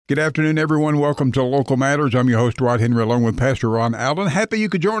Good afternoon, everyone. Welcome to Local Matters. I'm your host, Dwight Henry, along with Pastor Ron Allen. Happy you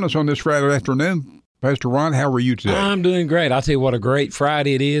could join us on this Friday afternoon. Pastor Ron, how are you today? I'm doing great. I'll tell you what a great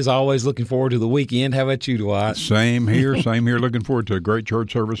Friday it is. Always looking forward to the weekend. How about you, Dwight? Same here. Looking forward to a great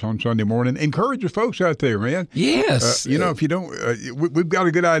church service on Sunday morning. Encourage the folks out there, man. Yes. If you don't, we've got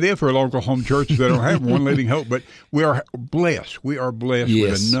a good idea for a local home church that don't have one, Leading Hope, but we are blessed. We are blessed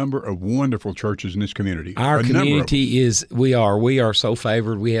with a number of wonderful churches in this community. Our community we are so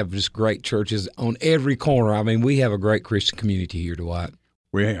favored. We have just great churches on every corner. I mean, we have a great Christian community here, Dwight.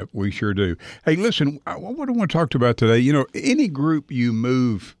 We sure do. Hey, listen, what I want to talk about today, any group you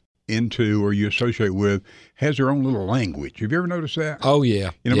move into or you associate with has their own little language. Have you ever noticed that? Oh, yeah.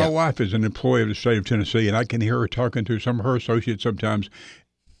 My wife is an employee of the state of Tennessee, and I can hear her talking to some of her associates sometimes.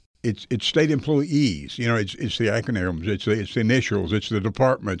 It's state employees. It's the acronyms. It's the initials. It's the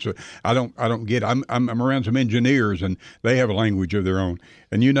departments. I don't get it. I'm around some engineers, and they have a language of their own.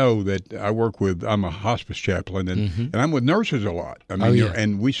 And you know that I'm a hospice chaplain, and I'm with nurses a lot.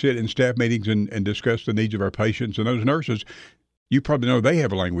 And we sit in staff meetings and discuss the needs of our patients. And those nurses, you probably know they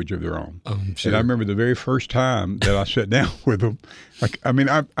have a language of their own. Oh, sure. And I remember the very first time that I sat down with them.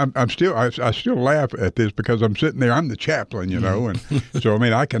 I still laugh at this because I'm sitting there. I'm the chaplain, and so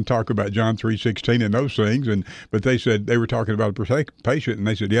I can talk about John 3:16 and those things. But they said they were talking about a patient, and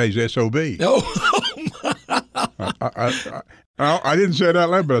they said, "Yeah, he's SOB." I didn't say it out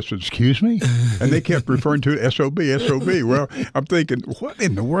loud, but I said, "Excuse me?" And they kept referring to it, SOB. Well, I'm thinking, what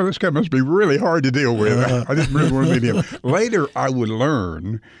in the world? This guy must be really hard to deal with. I didn't really want to meet him. Later, I would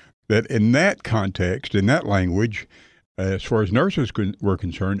learn that in that context, in that language, as far as nurses were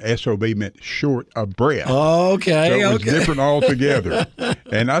concerned, SOB meant short of breath. Okay. So it was different altogether.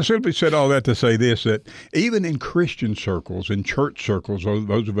 And I simply said all that to say this, that even in Christian circles, in church circles,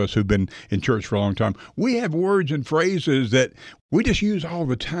 those of us who've been in church for a long time, we have words and phrases that we just use all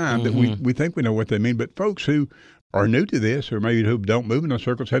the time that we think we know what they mean. But folks who are new to this or maybe who don't move in those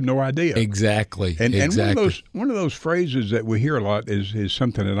circles have no idea. Exactly. And one of those phrases that we hear a lot is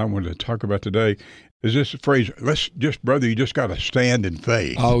something that I wanted to talk about today. Is this phrase, brother, you just got to stand in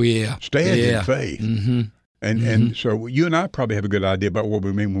faith. Oh, yeah. Stand in faith. Mm-hmm. And so you and I probably have a good idea about what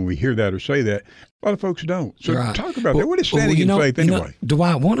we mean when we hear that or say that. A lot of folks don't. So talk about that. What is standing in faith anyway?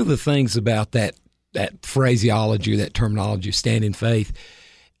 Dwight, one of the things about that phraseology or that terminology, stand in faith,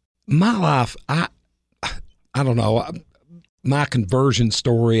 my life, I don't know, my conversion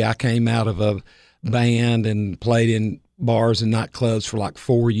story, I came out of a band and played in bars and nightclubs for like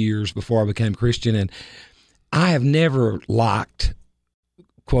 4 years before I became Christian. And I have never liked,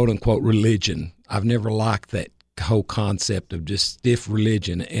 quote unquote, religion. I've never liked that whole concept of just stiff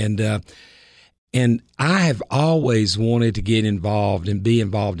religion. And I have always wanted to get involved and be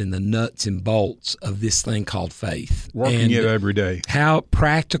involved in the nuts and bolts of this thing called faith. Working it every day. How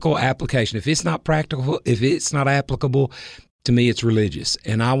practical application. If it's not practical, if it's not applicable, to me, it's religious,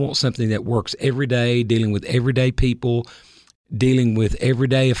 and I want something that works every day, dealing with everyday people, dealing with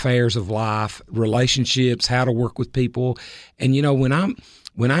everyday affairs of life, relationships, how to work with people. And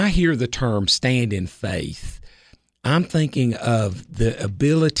when I hear the term "stand in faith," I'm thinking of the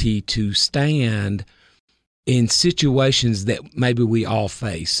ability to stand in situations that maybe we all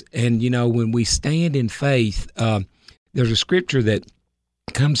face. And when we stand in faith, there's a scripture that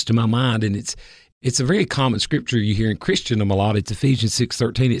comes to my mind, and it's a very common scripture you hear in Christendom a lot. It's Ephesians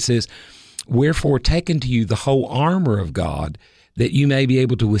 6:13. It says, "Wherefore take unto you the whole armor of God, that you may be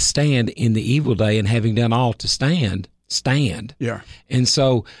able to withstand in the evil day, and having done all to stand." Yeah. And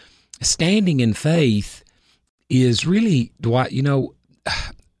so standing in faith is really, Dwight,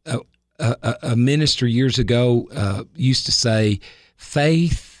 a minister years ago used to say,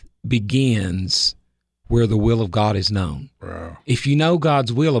 faith begins where the will of God is known. Wow. If you know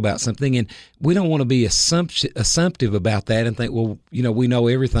God's will about something, and we don't want to be assumptive about that and think, well, we know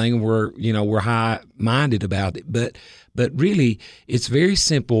everything and we're high-minded about it. But really, it's very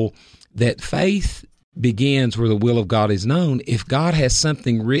simple that faith begins where the will of God is known. If God has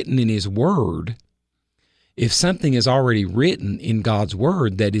something written in His Word, if something is already written in God's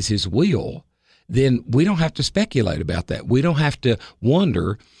Word that is His will, then we don't have to speculate about that. We don't have to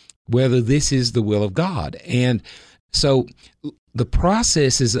wonder whether this is the will of God. And so the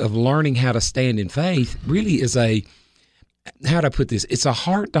processes of learning how to stand in faith really is how do I put this? It's a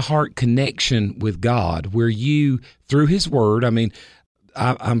heart-to-heart connection with God where you, through His Word, I'm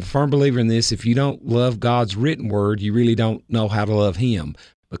a firm believer in this, if you don't love God's written Word, you really don't know how to love Him,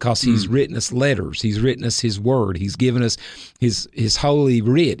 because He's written us letters. He's written us His Word. He's given us His holy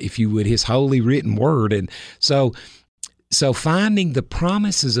writ, if you would, His holy written Word. And so finding the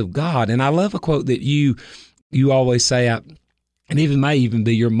promises of God, and I love a quote that you always say, And even may even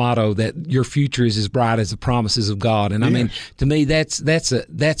be your motto that your future is as bright as the promises of God. And I mean, to me, that's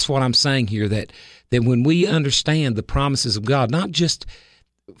what I'm saying here, that when we understand the promises of God, not just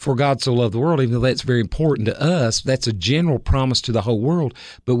for God so loved the world, even though that's very important to us, that's a general promise to the whole world.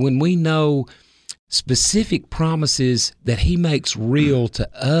 But when we know specific promises that he makes real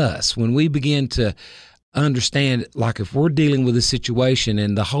to us, when we begin to understand, like if we're dealing with a situation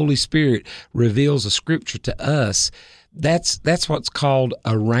and the Holy Spirit reveals a scripture to us, that's what's called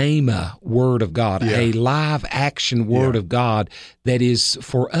a rhema word of God, a live action word of God that is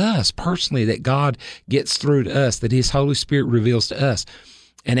for us personally, that God gets through to us, that his Holy Spirit reveals to us.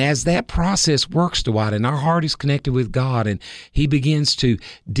 And as that process works, Dwight, and our heart is connected with God, and he begins to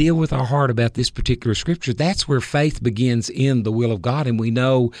deal with our heart about this particular scripture, that's where faith begins in the will of God, and we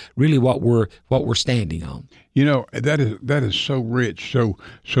know really what we're standing on. You know, that is so rich.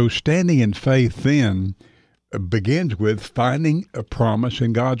 So standing in faith then begins with finding a promise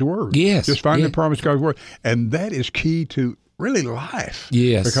in God's Word. Yes. Just finding a promise in God's Word. And that is key to really life.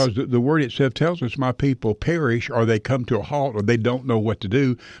 Yes. Because the Word itself tells us, my people perish, or they come to a halt, or they don't know what to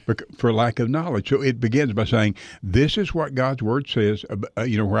do for lack of knowledge. So it begins by saying, this is what God's Word says,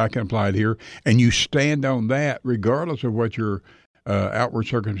 where I can apply it here. And you stand on that regardless of what your outward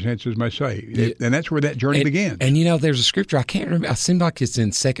circumstances may say. And that's where that journey begins. And there's a scripture, I can't remember, it seems like it's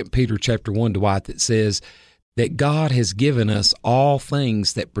in 2 Peter chapter 1, Dwight, that says that God has given us all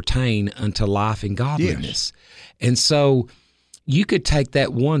things that pertain unto life and godliness. Yes. And so you could take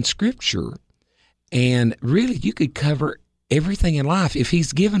that one scripture and really you could cover everything in life. If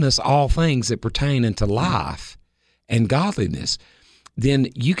he's given us all things that pertain unto life and godliness, then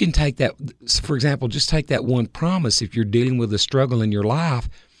you can take that, for example, just take that one promise. If you're dealing with a struggle in your life,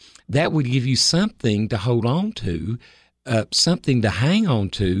 that would give you something to hold on to, something to hang on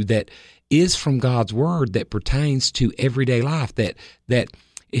to that is from God's Word that pertains to everyday life, that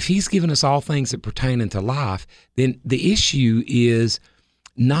if he's given us all things that pertain unto life, then the issue is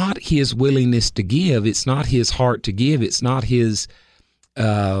not his willingness to give. It's not his heart to give. It's not his,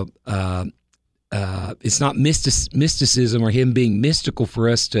 it's not mysticism or him being mystical for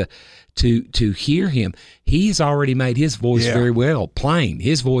us to hear him. He's already made his voice very well plain.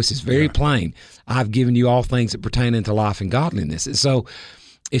 His voice is very plain. I've given you all things that pertain unto life and godliness. And so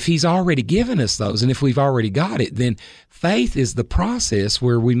if he's already given us those, and if we've already got it, then faith is the process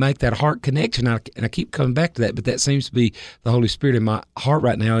where we make that heart connection. And I keep coming back to that, but that seems to be the Holy Spirit in my heart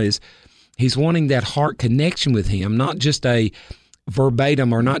right now, is he's wanting that heart connection with him, not just a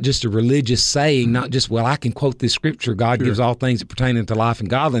verbatim or not just a religious saying, not just, well, I can quote this scripture, God gives all things that pertain unto life and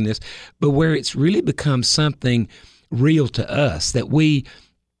godliness, but where it's really become something real to us, that we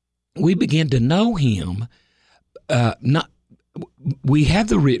begin to know him, we have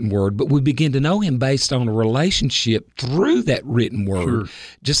the written word, but we begin to know him based on a relationship through that written word. Sure.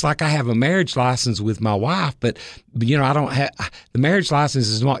 Just like I have a marriage license with my wife, but I don't have the marriage license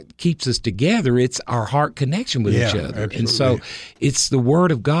is what keeps us together. It's our heart connection with each other. Absolutely. And so it's the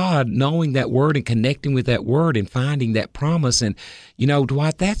Word of God, knowing that word and connecting with that word and finding that promise. And,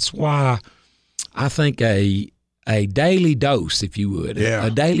 Dwight, that's why I think a daily dose, if you would, a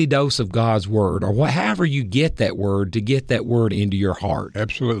daily dose of God's Word, or however you get that word, to get that word into your heart.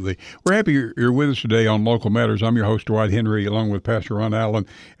 Absolutely. We're happy you're with us today on Local Matters. I'm your host, Dwight Henry, along with Pastor Ron Allen.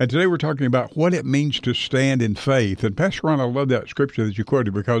 And today we're talking about what it means to stand in faith. And Pastor Ron, I love that scripture that you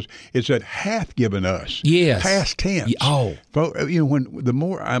quoted, because it said, hath given us. Yes. Past tense. Oh. The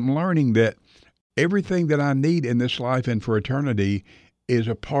more I'm learning that everything that I need in this life and for eternity is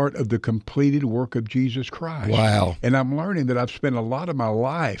a part of the completed work of Jesus Christ. Wow. And I'm learning that I've spent a lot of my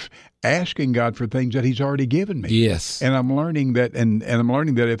life asking God for things that he's already given me. Yes. And I'm learning that, and I'm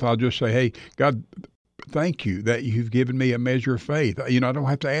learning that if I'll just say, hey, God, thank you that you've given me a measure of faith. I don't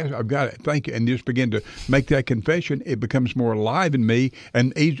have to ask. I've got it. Thank you. And just begin to make that confession. It becomes more alive in me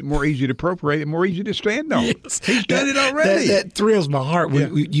and more easy to appropriate and more easy to stand on. Yes. He's done it already. That thrills my heart.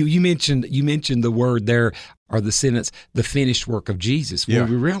 When you mentioned the word there, or the sentence, the finished work of Jesus. Well,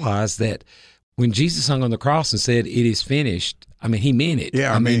 we realize that when Jesus hung on the cross and said, it is finished, he meant it.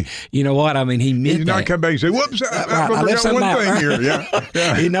 Yeah, I mean, you know what? He meant that. He did not come back and say, whoops, I forgot one thing here.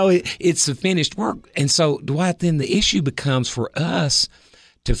 Yeah. It's the finished work. And so, Dwight, then the issue becomes for us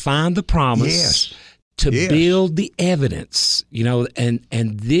to find the promise, to build the evidence,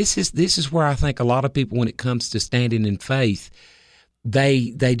 and this is where I think a lot of people, when it comes to standing in faith,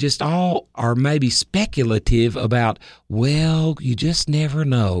 they just all are maybe speculative about, well, you just never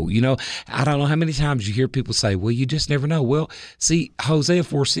know. I don't know how many times you hear people say, well, you just never know. Well, see, Hosea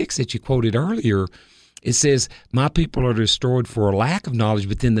 4:6 that you quoted earlier, it says, my people are destroyed for a lack of knowledge.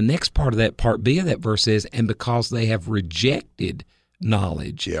 But then the next part of that, part B of that verse says, and because they have rejected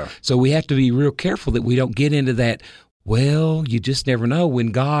knowledge. Yeah. So we have to be real careful that we don't get into that, well, you just never know when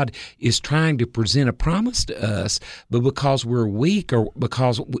God is trying to present a promise to us, but because we're weak or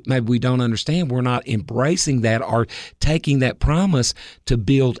because maybe we don't understand, we're not embracing that or taking that promise to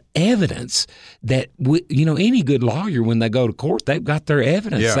build evidence that, any good lawyer, when they go to court, they've got their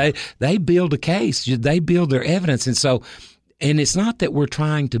evidence. Yeah. They build a case. They build their evidence. And so, and it's not that we're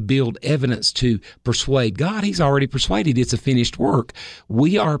trying to build evidence to persuade God. He's already persuaded. It's a finished work.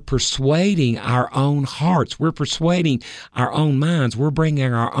 We are persuading our own hearts. We're persuading our own minds. We're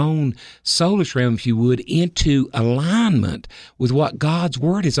bringing our own soulish realm, if you would, into alignment with what God's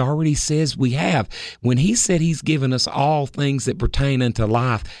Word has already says we have. When He said He's given us all things that pertain unto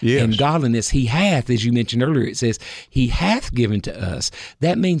life and godliness, He hath, as you mentioned earlier, it says, He hath given to us.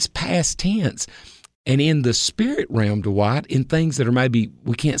 That means past tense. And in the spirit realm, Dwight, in things that are maybe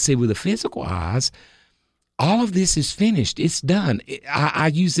we can't see with the physical eyes, all of this is finished. It's done. I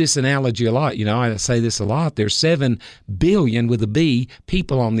use this analogy a lot. I say this a lot. There's 7 billion with a B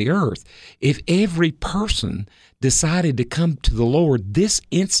people on the earth. If every person decided to come to the Lord this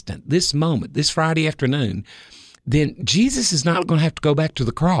instant, this moment, this Friday afternoon, then Jesus is not going to have to go back to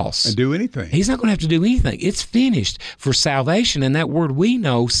the cross and do anything. He's not going to have to do anything. It's finished for salvation. And that word we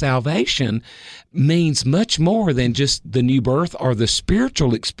know, salvation, means much more than just the new birth or the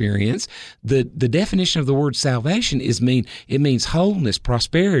spiritual experience. The definition of the word salvation it means wholeness,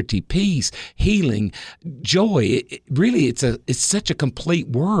 prosperity, peace, healing, joy. It's such a complete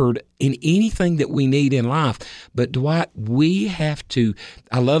word in anything that we need in life. But Dwight, we have to,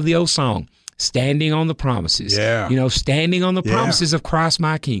 I love the old song, standing on the promises. Yeah. Standing on the promises of Christ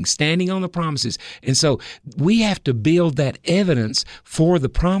my King, standing on the promises. And so we have to build that evidence for the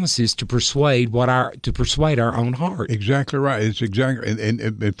promises to persuade our own heart. Exactly right. It's exactly,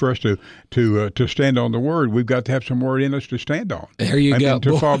 and for us to stand on the Word, we've got to have some Word in us to stand on. There you go.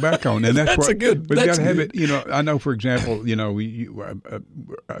 To fall back on. And that's what we've got to have it. I know, for example,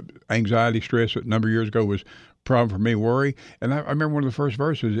 anxiety, stress a number of years ago was problem for me, worry. And I remember one of the first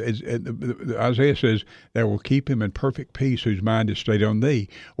verses, Isaiah says, that will keep him in perfect peace whose mind is stayed on thee.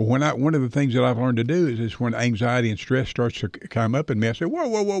 Well, one of the things that I've learned to do is when anxiety and stress starts to come up in me, I say,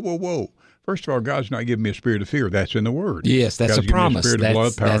 whoa. First of all, God's not giving me a spirit of fear. That's in the Word. Yes, that's God's a promise. Giving me a spirit of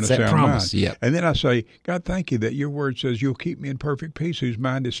love, power, and a sound promise. mind. Yep. And then I say, God, thank you that your Word says you'll keep me in perfect peace whose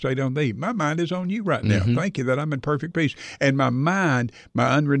mind is stayed on thee. My mind is on you right now. Mm-hmm. Thank you that I'm in perfect peace. And my mind,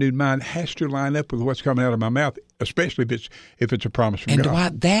 my unrenewed mind, has to line up with what's coming out of my mouth, especially if it's a promise from God.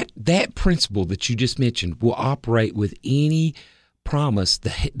 And Dwight, that principle that you just mentioned will operate with any promise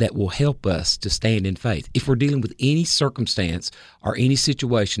that will help us to stand in faith. If we're dealing with any circumstance or any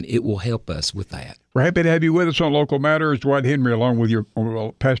situation, it will help us with that. We're happy to have you with us on Local Matters. Dwight Henry, along with your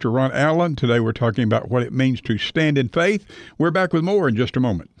Pastor Ron Allen. Today we're talking about what it means to stand in faith. We're back with more in just a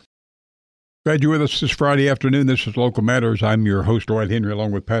moment. Glad you're with us this Friday afternoon. This is Local Matters. I'm your host, Dwight Henry,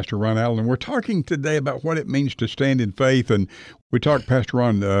 along with Pastor Ron Allen. And we're talking today about what it means to stand in faith. And we talked, Pastor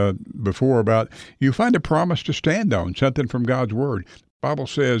Ron, before about you find a promise to stand on, something from God's Word. The Bible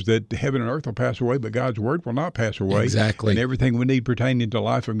says that heaven and earth will pass away, but God's Word will not pass away. Exactly. And everything we need pertaining to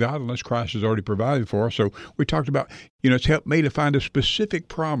life and godliness, Christ has already provided for us. So we talked about, it's helped me to find a specific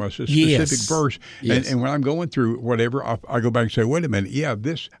promise, a specific verse. Yes. And when I'm going through whatever, I go back and say, wait a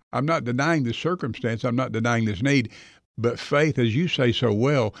minute, I'm not denying this circumstance, I'm not denying this need. But faith, as you say so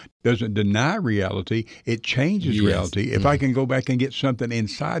well, doesn't deny reality. It changes reality. If I can go back and get something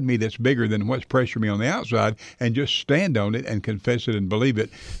inside me that's bigger than what's pressuring me on the outside and just stand on it and confess it and believe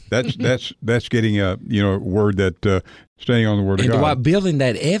it, that's getting a word that standing on the Word of God. And while building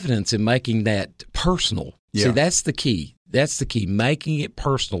that evidence and making that personal. Yeah. See, that's the key. That's the key, making it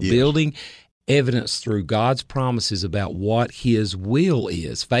personal, building evidence through God's promises about what His will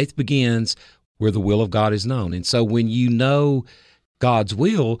is. Faith begins where the will of God is known. And so when you know God's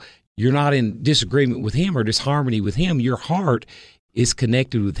will, you're not in disagreement with Him or disharmony with Him. Your heart is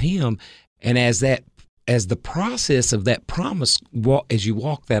connected with Him. And as the process of that promise, as you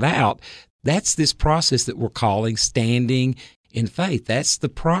walk that out, that's this process that we're calling standing in faith. That's the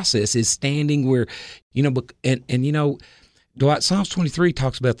process, is standing where, Dwight, Psalms 23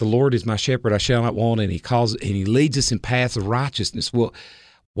 talks about the Lord is my shepherd, I shall not want, and He leads us in paths of righteousness. Well,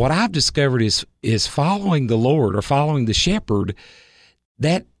 what I've discovered is following the Lord or following the shepherd.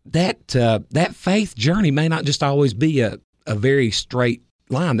 That faith journey may not just always be a very straight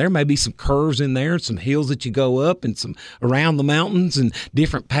line. There may be some curves in there, some hills that you go up, and some around the mountains, and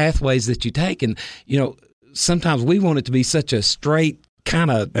different pathways that you take. And sometimes we want it to be such a straight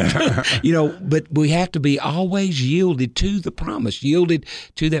kind of, but we have to be always yielded to the promise, yielded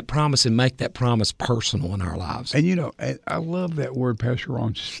to that promise, and make that promise personal in our lives. And, I love that word, Pastor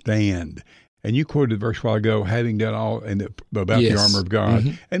Ron, stand. And you quoted the verse a while ago, having done all about the armor of God.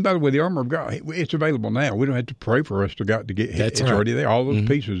 Mm-hmm. And by the way, the armor of God, it's available now. We don't have to pray for us to get That's it's right. already there. All those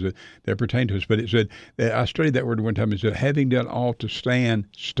pieces that pertain to us. But it said, I studied that word one time. It said, having done all to stand,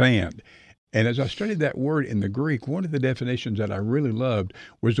 stand. And as I studied that word in the Greek, one of the definitions that I really loved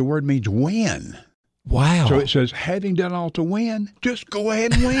was the word means win. Wow. So it says, having done all to win, just go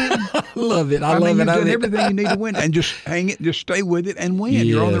ahead and win. Love it. I mean, you've done everything you need to win, and just hang it, just stay with it and win. Yes.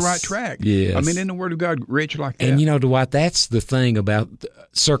 You're on the right track. Yes. I mean, in the Word of God, rich like that. And Dwight, that's the thing about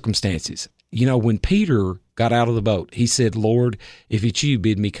circumstances. When Peter got out of the boat, he said, Lord, if it's you,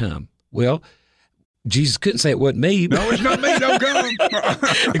 bid me come. Well, Jesus couldn't say it wasn't me. No, it's not me. Don't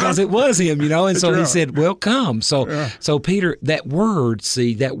come. Because it was him, and That's so right. he said, well, come. So Peter, that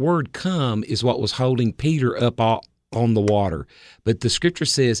word come is what was holding Peter up on the water. But the scripture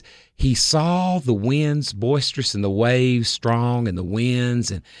says he saw the winds boisterous and the waves strong and the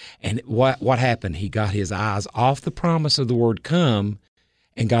winds. And what happened? He got his eyes off the promise of the word come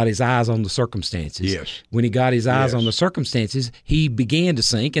and got his eyes on the circumstances. Yes. When he got his eyes on the circumstances, he began to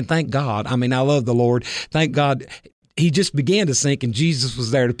sink, and thank God. I mean, I love the Lord. Thank God. He just began to sink, and Jesus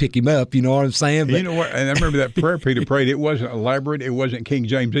was there to pick him up. You know what I'm saying? But, you know what? And I remember that prayer Peter prayed. It wasn't elaborate. It wasn't King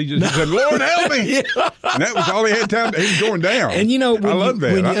James. He just said, Lord, help me. And that was all he had time. He was going down. And, I love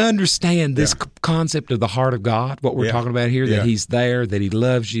that. When you understand this concept of the heart of God, what we're talking about here, that he's there, that he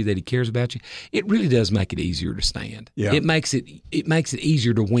loves you, that he cares about you, it really does make it easier to stand. Yeah. It makes it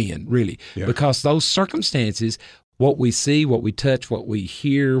easier to win, really, because those circumstances, what we see, what we touch, what we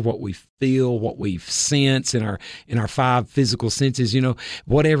hear, what we feel, what we sense in our five physical senses,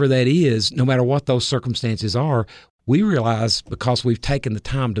 whatever that is, no matter what those circumstances are, we realize, because we've taken the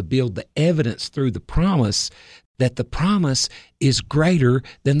time to build the evidence through the promise, that the promise is greater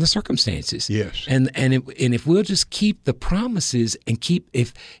than the circumstances. Yes. And if we'll just keep the promises and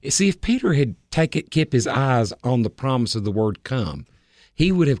if Peter had kept his eyes on the promise of the word come,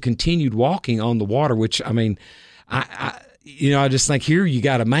 he would have continued walking on the water, which, I mean, I just think here you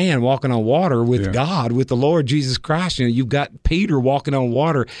got a man walking on water with God, with the Lord Jesus Christ. You've got Peter walking on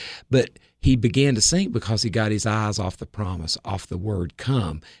water, but he began to sink because he got his eyes off the promise, off the word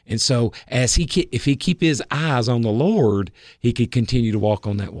come. And so if he keep his eyes on the Lord, he could continue to walk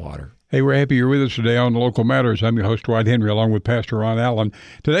on that water. Hey, we're happy you're with us today on Local Matters. I'm your host, Dwight Henry, along with Pastor Ron Allen.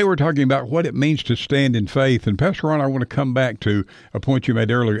 Today we're talking about what it means to stand in faith. And Pastor Ron, I want to come back to a point you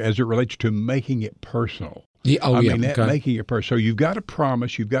made earlier as it relates to making it personal. Making it personal. So you've got a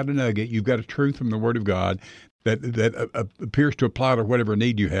promise, you've got a nugget, you've got a truth from the Word of God that appears to apply to whatever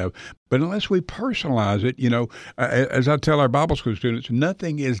need you have. But unless we personalize it, as I tell our Bible school students,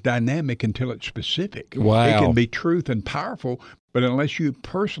 nothing is dynamic until it's specific. Wow. It can be truth and powerful, but unless you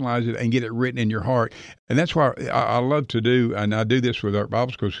personalize it and get it written in your heart. And that's why I love to do, and I do this with our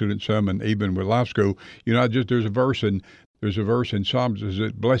Bible school students some, and even with life school. There's a verse in Psalms that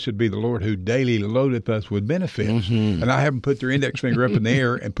says, blessed be the Lord who daily loadeth us with benefits. Mm-hmm. And I have them put their index finger up in the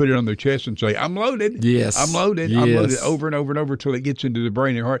air and put it on their chest and say, I'm loaded. Yes. I'm loaded. Yes. I'm loaded, over and over and over until it gets into the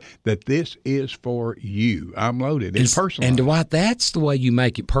brain and heart that this is for you. I'm loaded. It's personal. And Dwight, that's the way you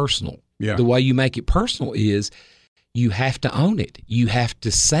make it personal. Yeah. The way you make it personal is you have to own it. You have to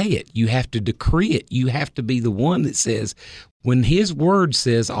say it. You have to decree it. You have to be the one that says, when his word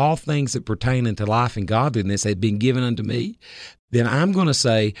says all things that pertain unto life and godliness have been given unto me, then I'm going to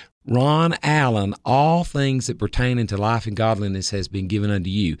say, Ron Allen, all things that pertain unto life and godliness has been given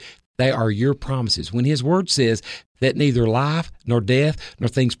unto you. They are your promises. When his word says that neither life, nor death, nor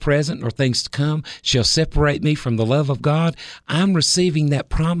things present, nor things to come shall separate me from the love of God, I'm receiving that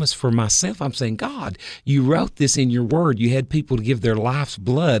promise for myself. I'm saying, God, you wrote this in your word. You had people to give their life's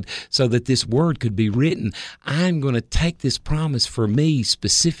blood so that this word could be written. I'm going to take this promise for me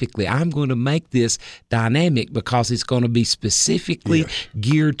specifically. I'm going to make this dynamic because it's going to be specifically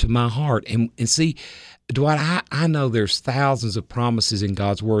geared to my heart. And see, Dwight, I know there's thousands of promises in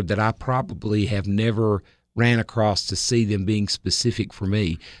God's word that I probably have never ran across to see them being specific for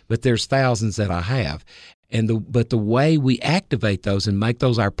me, but there's thousands that I have. But the way we activate those and make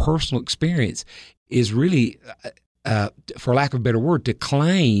those our personal experience is really, for lack of a better word, to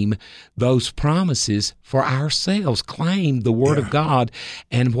claim those promises for ourselves, claim the Word of God,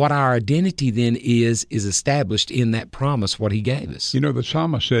 and what our identity then is established in that promise, what he gave us. The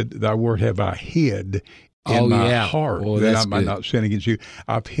psalmist said, thy word have I hid in my yeah. heart Boy, that that's I might good. not sin against you.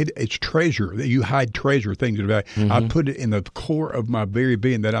 I've hid it's treasure that you hide treasure things that are Mm-hmm. I put it in the core of my very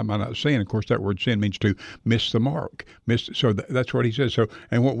being that I might not sin. Of course, that word sin means to miss the mark. That's what he says. So,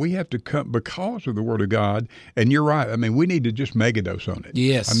 and what we have to come because of the Word of God. And you're right. I mean, we need to just megadose on it.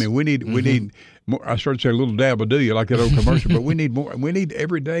 Yes. I mean, we need more. I started to say a little dabble, do you like that old commercial? But we need more. We need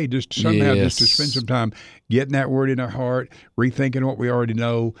every day just somehow just to spend some time getting that Word in our heart, rethinking what we already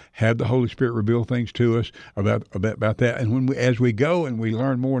know, have the Holy Spirit reveal things to us about that. And as we go and we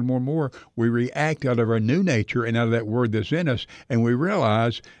learn more and more and more, we react out of our new nature and out of that Word that's in us, and we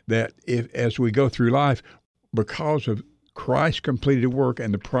realize that as we go through life, because of Christ's completed work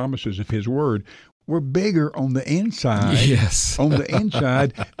and the promises of His Word, we're bigger on the inside,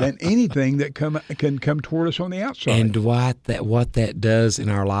 than anything that can come toward us on the outside. And Dwight, what that does in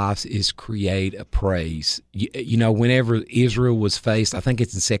our lives is create a praise. You know, whenever Israel was faced, I think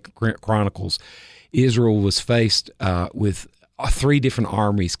it's in Second Chronicles, Israel was faced with 3 different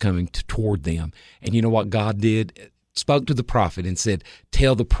armies coming toward them. And you know what God did? Spoke to the prophet and said,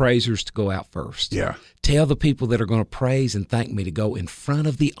 tell the praisers to go out first. Yeah. Tell the people that are going to praise and thank me to go in front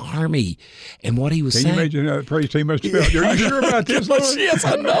of the army. And what he was saying. Can you imagine how the praise team must have felt? Are you sure about this, Lord? Yes,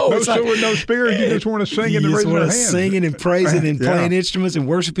 I know. No sword, no spear. You just want to sing and raise your hands. Singing and praising and playing instruments and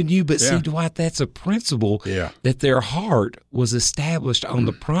worshiping you. But see, Dwight, that's a principle that their heart was established on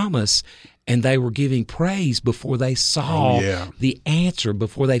the promise. And they were giving praise before they saw the answer,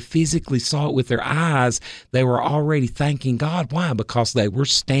 before they physically saw it with their eyes. They were already thanking God. Why? Because they were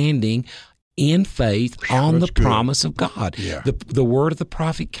standing in faith on the promise of God. Yeah. The word of the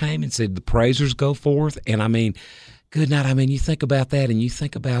prophet came and said, the praisers go forth. And I mean, good night. I mean, you think about that and you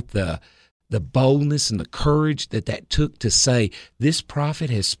think about the boldness and the courage that took to say, this prophet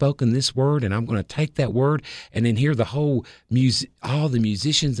has spoken this word, and I'm going to take that word. And then here the whole all the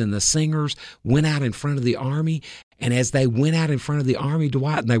musicians and the singers went out in front of the army. And as they went out in front of the army,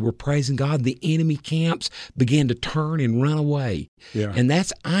 Dwight, and they were praising God, the enemy camps began to turn and run away. Yeah. And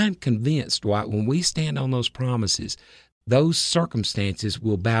I'm convinced, Dwight, when we stand on those promises, those circumstances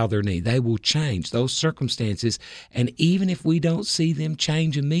will bow their knee. They will change, those circumstances. And even if we don't see them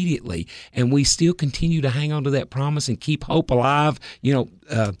change immediately and we still continue to hang on to that promise and keep hope alive,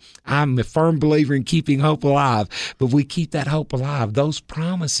 I'm a firm believer in keeping hope alive. But if we keep that hope alive, those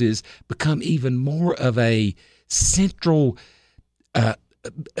promises become even more of a central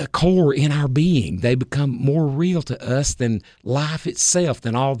a core in our being. They become more real to us than life itself,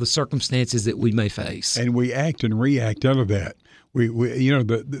 than all the circumstances that we may face. And we act and react out of that. We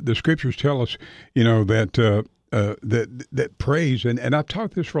the scriptures tell us, that that praise, and I've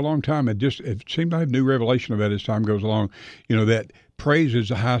taught this for a long time, and it seems I have new revelation of that as time goes along. That praise is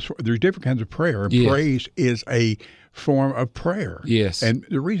the highest. There's different kinds of prayer, and praise is a form of prayer. Yes. And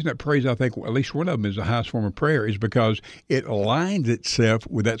the reason that praise, I think, at least one of them is the highest form of prayer, is because it aligns itself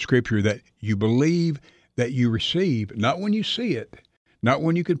with that scripture that you believe that you receive, not when you see it, not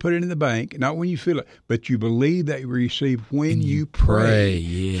when you can put it in the bank, not when you feel it, but you believe that you receive when you pray.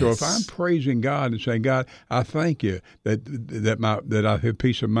 Yes. So if I'm praising God and saying, God, I thank you that I have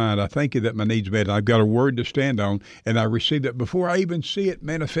peace of mind. I thank you that my needs met. I've got a word to stand on, and I receive that before I even see it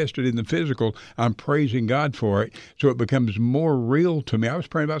manifested in the physical. I'm praising God for it, so it becomes more real to me. I was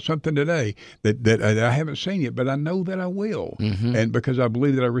praying about something today that I haven't seen yet, but I know that I will, and because I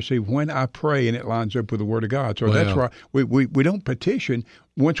believe that I receive when I pray, and it lines up with the Word of God. So that's why we don't petition.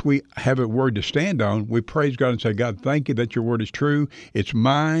 Once we have a word to stand on, we praise God and say, God, thank you that your word is true. It's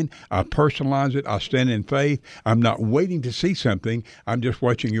mine. I personalize it. I stand in faith. I'm not waiting to see something. I'm just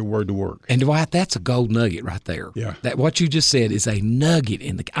watching your word to work. And Dwight, that's a gold nugget right there. Yeah. That what you just said is a nugget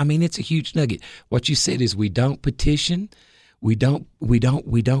it's a huge nugget. What you said is we don't petition. We don't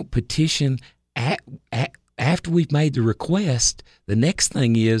petition after we've made the request. The next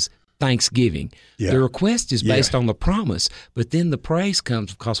thing is thanksgiving. Yeah. The request is based on the promise, but then the praise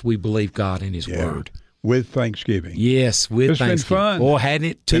comes because we believe God and His Word. With thanksgiving. Yes, with Thanksgiving. It's been fun. Boy, hadn't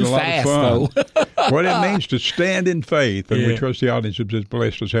it too fast, though. What it means to stand in faith, and we trust the audience has been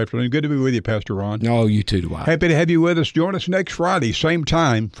blessed this afternoon. Good to be with you, Pastor Ron. Oh, you too, Dwight. Happy to have you with us. Join us next Friday, same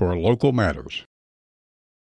time, for Local Matters.